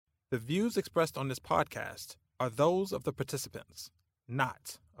The views expressed on this podcast are those of the participants,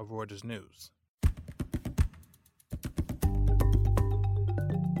 not of Reuters News.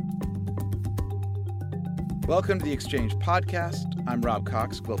 Welcome to the Exchange Podcast. I'm Rob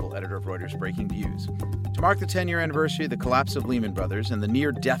Cox, global editor of Reuters Breaking Views. To mark the 10-year anniversary of the collapse of Lehman Brothers and the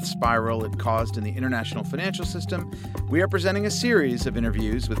near-death spiral it caused in the international financial system, we are presenting a series of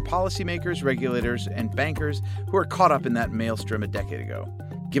interviews with policymakers, regulators, and bankers who are caught up in that maelstrom a decade ago.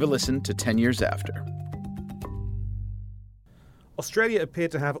 Give a listen to 10 Years After. Australia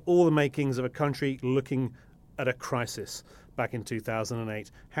appeared to have all the makings of a country looking at a crisis back in 2008.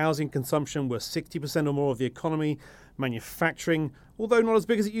 Housing consumption was 60% or more of the economy. Manufacturing, although not as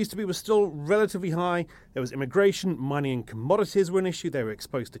big as it used to be, was still relatively high. There was immigration, mining and commodities were an issue. They were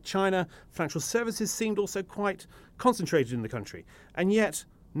exposed to China. Financial services seemed also quite concentrated in the country. And yet,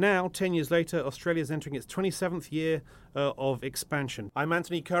 now, 10 years later, Australia is entering its 27th year of expansion. I'm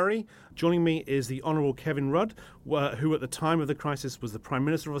Anthony Curry. Joining me is the Honourable Kevin Rudd, who at the time of the crisis was the Prime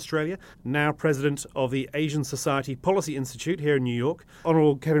Minister of Australia, now President of the Asian Society Policy Institute here in New York.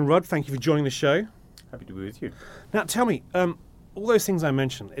 Honourable Kevin Rudd, thank you for joining the show. Happy to be with you. Now, tell me, all those things I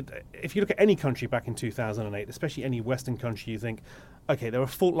mentioned, if you look at any country back in 2008, especially any Western country, you think, okay, there are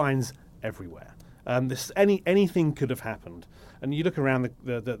fault lines everywhere. Anything could have happened. And you look around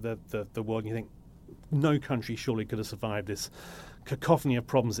the world and you think, no country surely could have survived this cacophony of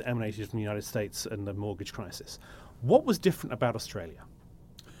problems that emanated from the United States and the mortgage crisis. What was different about Australia?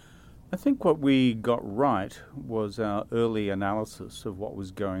 I think what we got right was our early analysis of what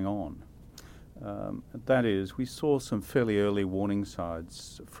was going on. That is, we saw some fairly early warning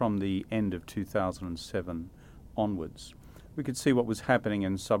signs from the end of 2007 onwards. We could see what was happening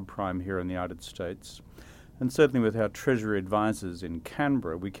in subprime here in the United States. And certainly with our Treasury advisors in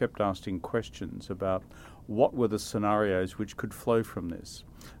Canberra, we kept asking questions about what were the scenarios which could flow from this,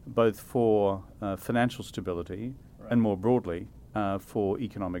 both for financial stability and more broadly for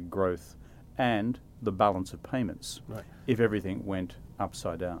economic growth and the balance of payments if everything went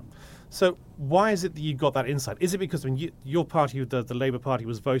upside down. So why is it that you got that insight? Is it because your party, the Labour Party,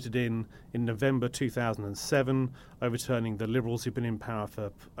 was voted in November 2007, overturning the Liberals who've been in power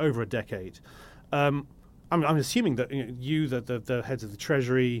for over a decade? I'm assuming that the heads of the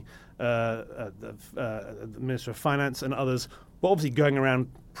Treasury, the Minister of Finance and others were obviously going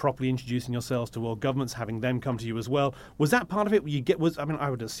around properly introducing yourselves to world governments, having them come to you as well. Was that part of it? I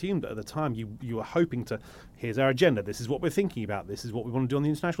would assume that at the time you were hoping to, here's our agenda, this is what we're thinking about, this is what we want to do on the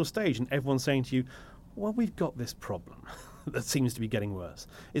international stage, and everyone's saying to you, well, we've got this problem that seems to be getting worse.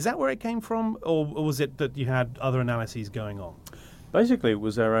 Is that where it came from, or was it that you had other analyses going on? Basically, it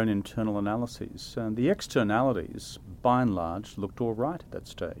was our own internal analyses. And the externalities, by and large, looked all right at that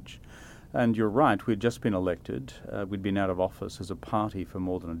stage. And you're right, we'd just been elected. We'd been out of office as a party for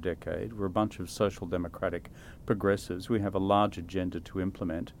more than a decade. We're a bunch of social democratic progressives. We have a large agenda to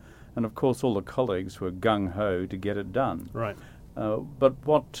implement. And of course, all the colleagues were gung-ho to get it done. Right. But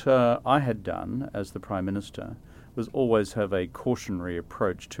what I had done as the Prime Minister was always have a cautionary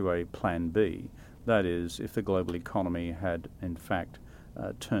approach to a plan B. That is, if the global economy had, in fact,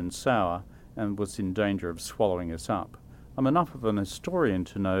 turned sour and was in danger of swallowing us up. I'm enough of an historian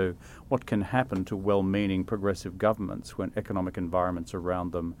to know what can happen to well-meaning progressive governments when economic environments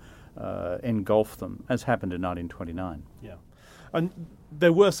around them engulf them, as happened in 1929. Yeah. And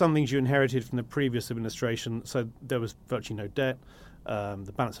there were some things you inherited from the previous administration, so there was virtually no debt.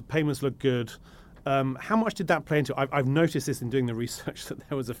 The balance of payments looked good. How much did that play into it? I've noticed this in doing the research that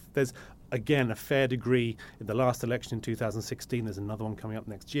there's again a fair degree in the last election in 2016. There's another one coming up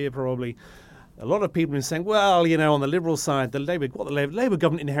next year probably. A lot of people have been saying, well, on the Liberal side, the Labour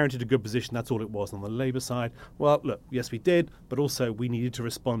government inherited a good position. That's all it was. On the Labour side, well, look, yes, we did, but also we needed to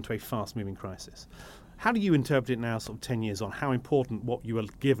respond to a fast-moving crisis. How do you interpret it now, sort of 10 years on, how important what you were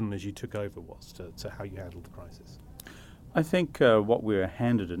given as you took over was to how you handled the crisis? I think what we were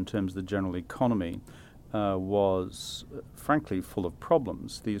handed in terms of the general economy was, frankly, full of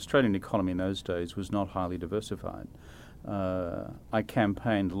problems. The Australian economy in those days was not highly diversified. I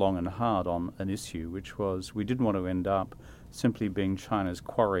campaigned long and hard on an issue, which was we didn't want to end up simply being China's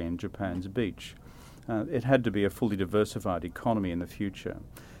quarry and Japan's beach. It had to be a fully diversified economy in the future.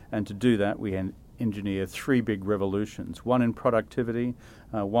 And to do that, we engineer three big revolutions, one in productivity,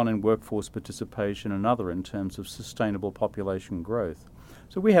 one in workforce participation, another in terms of sustainable population growth.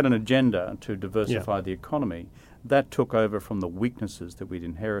 So we had an agenda to diversify the economy. That took over from the weaknesses that we'd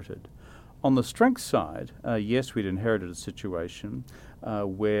inherited. On the strength side, yes, we'd inherited a situation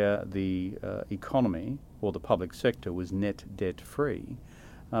where the economy or the public sector was net debt-free,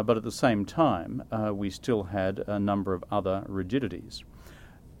 but at the same time, we still had a number of other rigidities.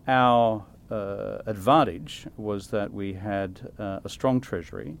 Our advantage was that we had a strong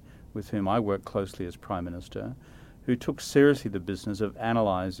Treasury, with whom I worked closely as Prime Minister, who took seriously the business of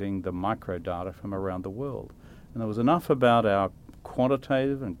analysing the microdata from around the world. And there was enough about our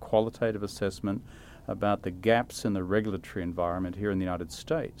quantitative and qualitative assessment about the gaps in the regulatory environment here in the United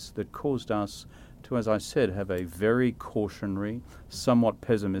States that caused us to, as I said, have a very cautionary, somewhat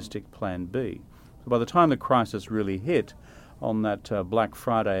pessimistic Plan B. So by the time the crisis really hit on that Black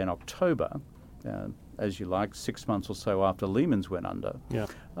Friday in October, as you like, 6 months or so after Lehman's went under,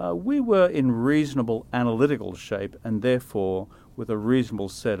 we were in reasonable analytical shape and therefore with a reasonable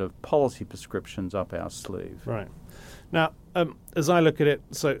set of policy prescriptions up our sleeve. Right. Now, as I look at it,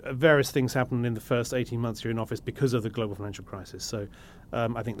 so various things happened in the first 18 months you're in office because of the global financial crisis. So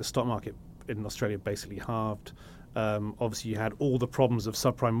I think the stock market in Australia basically halved. Obviously, you had all the problems of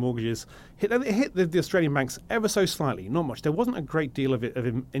subprime mortgages. It hit the Australian banks ever so slightly, not much. There wasn't a great deal of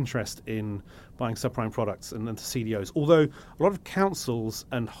interest in buying subprime products and to CDOs, although a lot of councils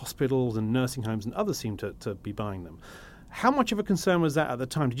and hospitals and nursing homes and others seemed to be buying them. How much of a concern was that at the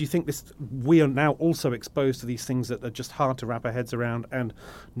time? Did you think we are now also exposed to these things that are just hard to wrap our heads around and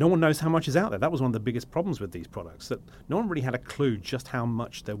no one knows how much is out there? That was one of the biggest problems with these products, that no one really had a clue just how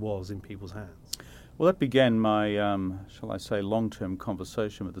much there was in people's hands. Well, that began my, shall I say, long-term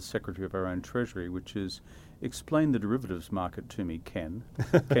conversation with the Secretary of our own Treasury, which is, explain the derivatives market to me, Ken.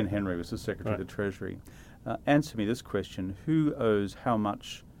 Ken Henry was the Secretary of the Treasury. Answer me this question: who owes how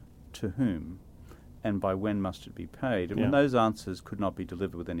much to whom, and by when must it be paid? And when those answers could not be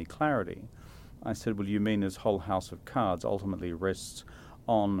delivered with any clarity, I said, well, you mean this whole house of cards ultimately rests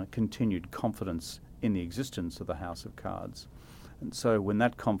on continued confidence in the existence of the house of cards. And so when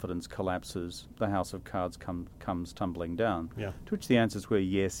that confidence collapses, the house of cards comes tumbling down. To which the answers were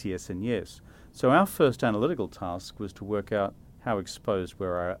yes, yes, and yes. So our first analytical task was to work out how exposed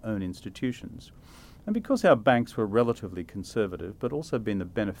were our own institutions. And because our banks were relatively conservative, but also been the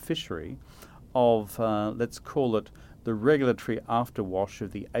beneficiary of, let's call it, the regulatory afterwash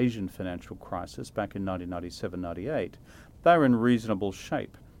of the Asian financial crisis back in 1997-98, they were in reasonable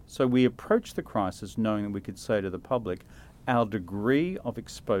shape. So we approached the crisis knowing that we could say to the public, our degree of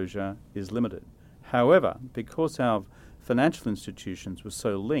exposure is limited. However, because our financial institutions were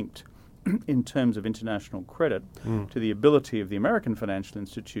so linked in terms of international credit to the ability of the American financial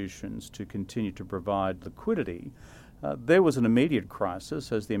institutions to continue to provide liquidity, there was an immediate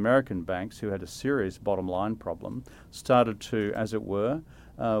crisis as the American banks, who had a serious bottom line problem, started to, as it were,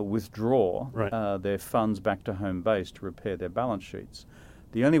 withdraw their funds back to home base to repair their balance sheets.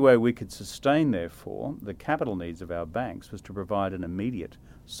 The only way we could sustain, therefore, the capital needs of our banks was to provide an immediate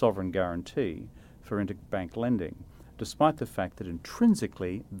sovereign guarantee for interbank lending, despite the fact that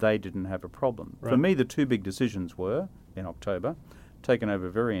intrinsically they didn't have a problem. For me, the two big decisions were, in October, taken over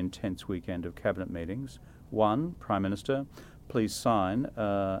a very intense weekend of cabinet meetings. One, Prime Minister, please sign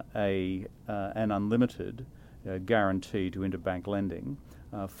an unlimited guarantee to interbank lending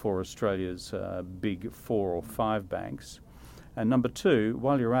for Australia's big 4 or 5 banks. And number two,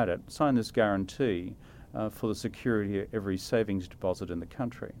 while you're at it, sign this guarantee for the security of every savings deposit in the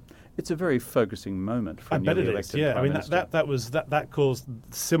country. It's a very focusing moment for a newly elected Prime Minister. That caused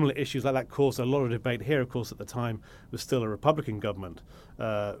similar issues like that caused a lot of debate here. Of course, at the time, was still a Republican government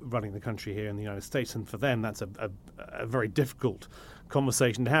running the country here in the United States, and for them, that's a very difficult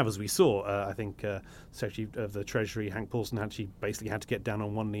conversation to have, as we saw. I think Secretary of the Treasury, Hank Paulson, basically had to get down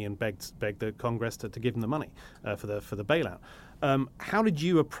on one knee and beg the Congress to give him the money for the bailout. How did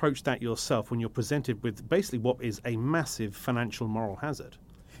you approach that yourself when you're presented with basically what is a massive financial moral hazard?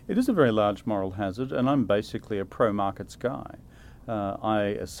 It is a very large moral hazard, and I'm basically a pro-markets guy.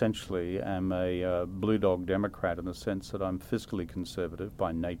 I essentially am a blue dog Democrat in the sense that I'm fiscally conservative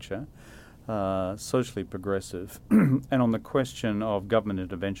by nature, socially progressive, and on the question of government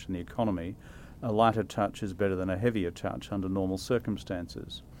intervention in the economy, a lighter touch is better than a heavier touch under normal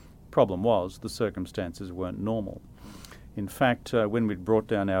circumstances. Problem was, the circumstances weren't normal. In fact, when we'd brought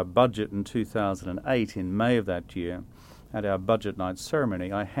down our budget in 2008, in May of that year, at our budget night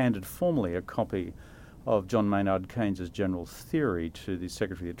ceremony, I handed formally a copy of John Maynard Keynes' general theory to the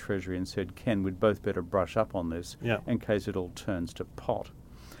Secretary of the Treasury and said, Ken, we'd both better brush up on this in case it all turns to pot.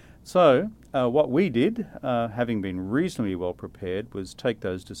 So what we did, having been reasonably well prepared, was take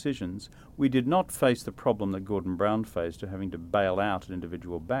those decisions. We did not face the problem that Gordon Brown faced of having to bail out an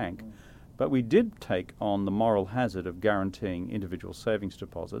individual bank, but we did take on the moral hazard of guaranteeing individual savings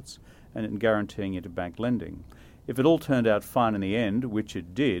deposits and guaranteeing interbank lending. If it all turned out fine in the end, which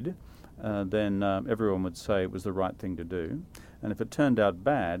it did, then everyone would say it was the right thing to do. And if it turned out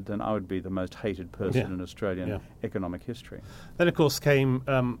bad, then I would be the most hated person in Australian economic history. Then, of course, came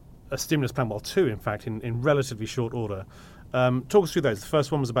a stimulus plan, well, two, in fact, in relatively short order. Talk us through those. The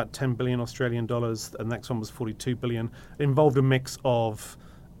first one was about 10 billion Australian dollars. The next one was 42 billion. It involved a mix of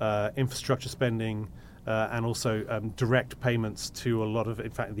infrastructure spending and also direct payments to a lot of, in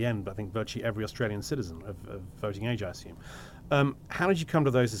fact, at the end, I think virtually every Australian citizen of voting age, I assume. How did you come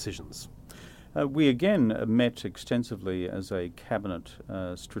to those decisions? We again met extensively as a cabinet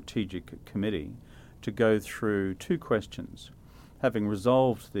strategic committee to go through two questions. Having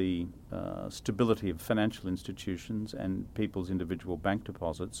resolved the stability of financial institutions and people's individual bank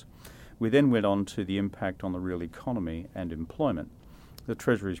deposits, we then went on to the impact on the real economy and employment. The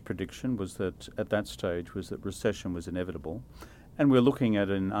Treasury's prediction was that at that stage was that recession was inevitable, and we're looking at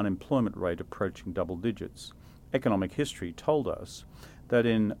an unemployment rate approaching double digits. Economic history told us that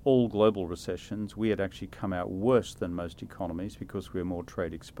in all global recessions we had actually come out worse than most economies because we were more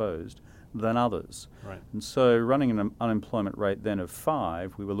trade exposed than others. Right. And so running an unemployment rate then of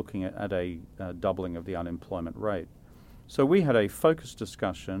 5, we were looking at a doubling of the unemployment rate. So we had a focused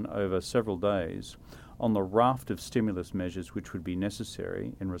discussion over several days on the raft of stimulus measures which would be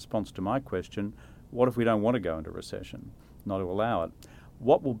necessary in response to my question, what if we don't want to go into recession, not to allow it?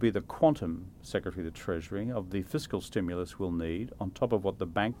 What will be the quantum, Secretary of the Treasury, of the fiscal stimulus we'll need on top of what the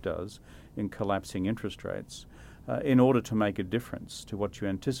bank does in collapsing interest rates in order to make a difference to what you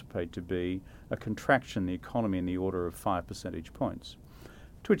anticipate to be a contraction in the economy in the order of 5 percentage points?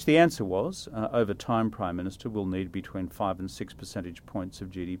 To which the answer was, over time, Prime Minister, we'll need between 5 and 6 percentage points of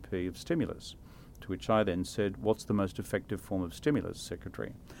GDP of stimulus. To which I then said, what's the most effective form of stimulus,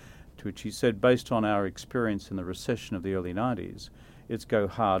 Secretary? To which he said, based on our experience in the recession of the early 90s, it's go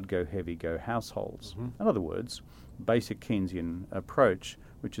hard, go heavy, go households. In other words, basic Keynesian approach,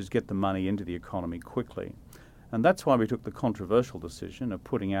 which is get the money into the economy quickly. And that's why we took the controversial decision of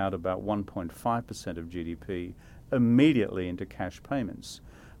putting out about 1.5% of GDP immediately into cash payments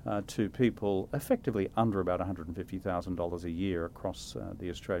to people effectively under about $150,000 a year across the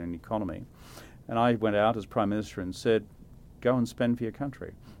Australian economy. And I went out as Prime Minister and said, go and spend for your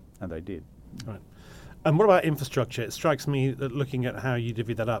country. And they did. Right. And what about infrastructure? It strikes me that looking at how you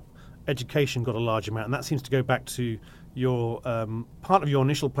divvy that up, education got a large amount, and that seems to go back to your part of your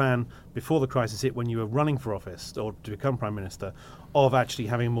initial plan before the crisis hit when you were running for office or to become Prime Minister, of actually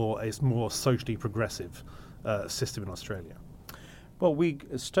having a more socially progressive system in Australia. Well, we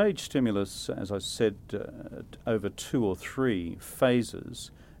staged stimulus, as I said, over 2 or 3 phases.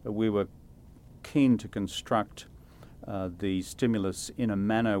 We were keen to construct the stimulus in a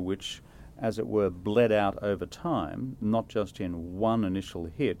manner which, as it were, bled out over time, not just in one initial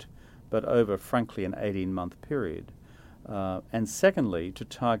hit, but over, frankly, an 18-month period. And secondly, to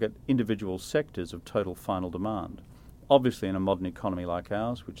target individual sectors of total final demand. Obviously, in a modern economy like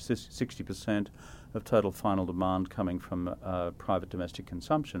ours, which is 60% of total final demand coming from private domestic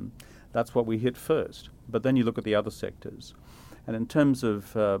consumption, that's what we hit first. But then you look at the other sectors. And in terms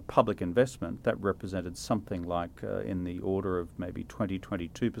of public investment, that represented something like in the order of maybe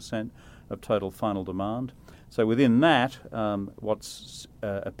 22% of total final demand. So within that, what's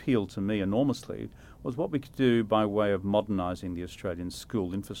appealed to me enormously was what we could do by way of modernising the Australian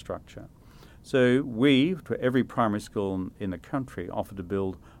school infrastructure. So we, for every primary school in the country, offered to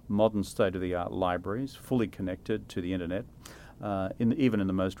build modern state-of-the-art libraries, fully connected to the internet, even in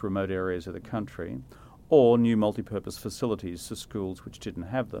the most remote areas of the country, or new multipurpose facilities for schools which didn't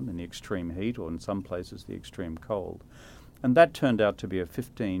have them in the extreme heat or in some places the extreme cold. And that turned out to be a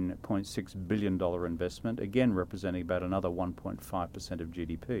 $15.6 billion investment, again representing about another 1.5% of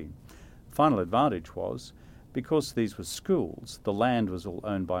GDP. Final advantage was, because these were schools, the land was all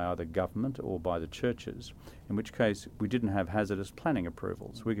owned by either government or by the churches, in which case we didn't have hazardous planning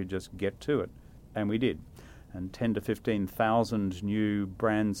approvals. We could just get to it, and we did. And 10 to 15,000 new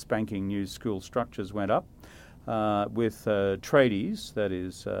brand spanking new school structures went up with tradies, that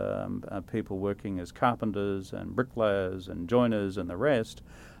is people working as carpenters and bricklayers and joiners and the rest,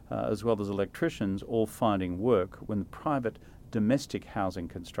 as well as electricians, all finding work when the private domestic housing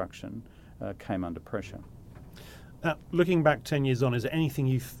construction came under pressure. Looking back 10 years on, is there anything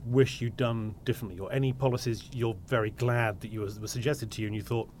you wish you'd done differently, or any policies you're very glad that were suggested to you and you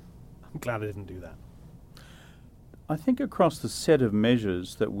thought, I'm glad I didn't do that? I think across the set of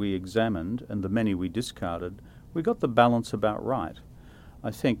measures that we examined and the many we discarded, we got the balance about right.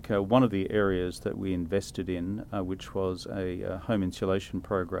 I think one of the areas that we invested in, which was a home insulation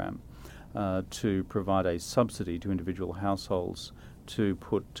program to provide a subsidy to individual households to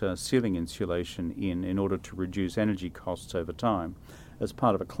put ceiling insulation in order to reduce energy costs over time. as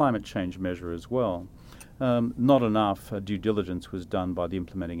part of a climate change measure as well. Not enough due diligence was done by the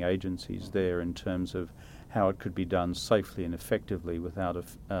implementing agencies there in terms of how it could be done safely and effectively without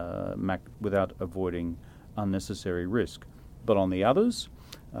avoiding unnecessary risk. But on the others,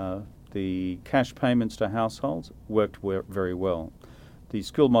 the cash payments to households worked very well. The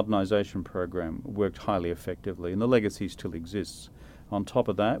Skill Modernisation Program worked highly effectively, and the legacy still exists. On top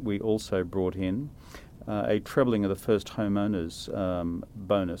of that, we also brought in a trebling of the first homeowners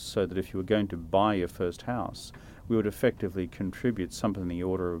bonus, so that if you were going to buy your first house, we would effectively contribute something in the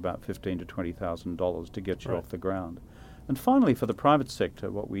order of about $15,000 to $20,000 to get you off the ground. And finally, for the private sector,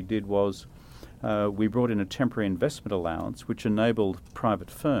 what we did was we brought in a temporary investment allowance which enabled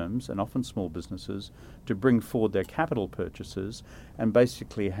private firms, and often small businesses, to bring forward their capital purchases and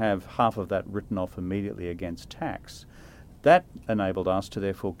basically have half of that written off immediately against tax. That enabled us to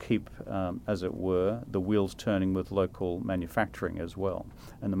therefore keep, as it were, the wheels turning with local manufacturing as well,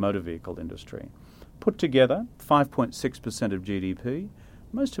 and the motor vehicle industry. Put together, 5.6% of GDP,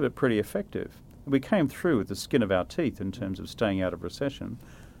 most of it pretty effective. We came through with the skin of our teeth in terms of staying out of recession.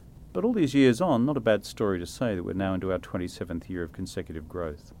 But all these years on, not a bad story to say that we're now into our 27th year of consecutive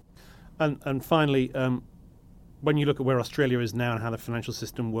growth. And finally, when you look at where Australia is now and how the financial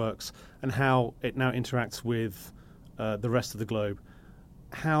system works and how it now interacts with the rest of the globe,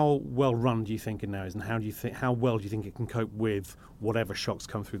 how well run do you think it now is, and how well do you think it can cope with whatever shocks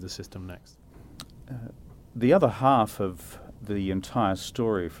come through the system next? The other half of the entire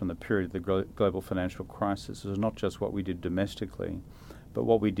story from the period of the global financial crisis is not just what we did domestically, but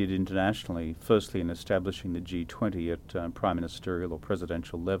what we did internationally, firstly in establishing the G20 at prime ministerial or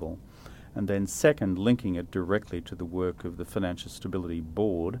presidential level, and then second, linking it directly to the work of the Financial Stability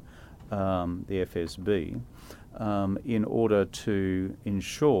Board, the FSB, in order to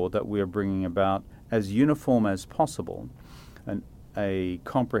ensure that we are bringing about as uniform as possible a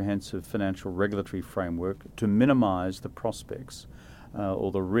comprehensive financial regulatory framework to minimise the prospects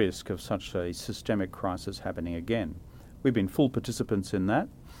or the risk of such a systemic crisis happening again. We've been full participants in that,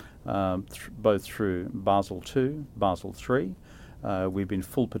 both through Basel II, Basel III. We've been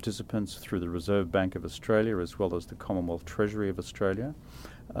full participants through the Reserve Bank of Australia as well as the Commonwealth Treasury of Australia.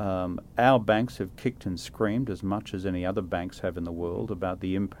 Our banks have kicked and screamed as much as any other banks have in the world about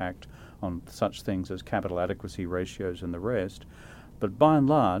the impact on such things as capital adequacy ratios and the rest. But by and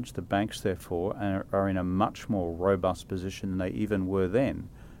large, the banks, therefore, are in a much more robust position than they even were then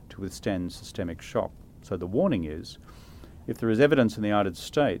to withstand systemic shock. So the warning is, if there is evidence in the United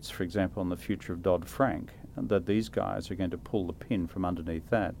States, for example, on the future of Dodd-Frank, that these guys are going to pull the pin from underneath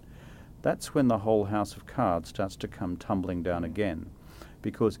that, that's when the whole house of cards starts to come tumbling down again.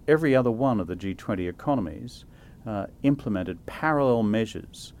 Because every other one of the G20 economies implemented parallel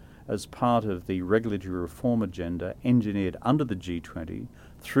measures as part of the regulatory reform agenda engineered under the G20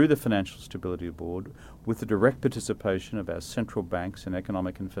 through the Financial Stability Board with the direct participation of our central banks and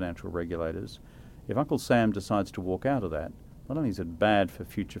economic and financial regulators. If Uncle Sam decides to walk out of that, not only is it bad for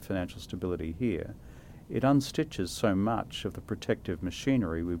future financial stability here, it unstitches so much of the protective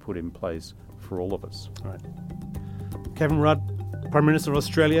machinery we put in place for all of us. All right. Kevin Rudd, Prime Minister of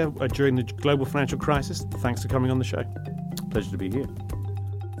Australia during the global financial crisis, thanks for coming on the show. Pleasure to be here.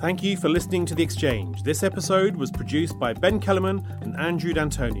 Thank you for listening to The Exchange. This episode was produced by Ben Kellerman and Andrew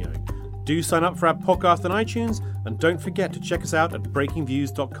D'Antonio. Do sign up for our podcast on iTunes, and don't forget to check us out at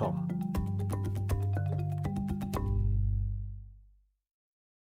breakingviews.com.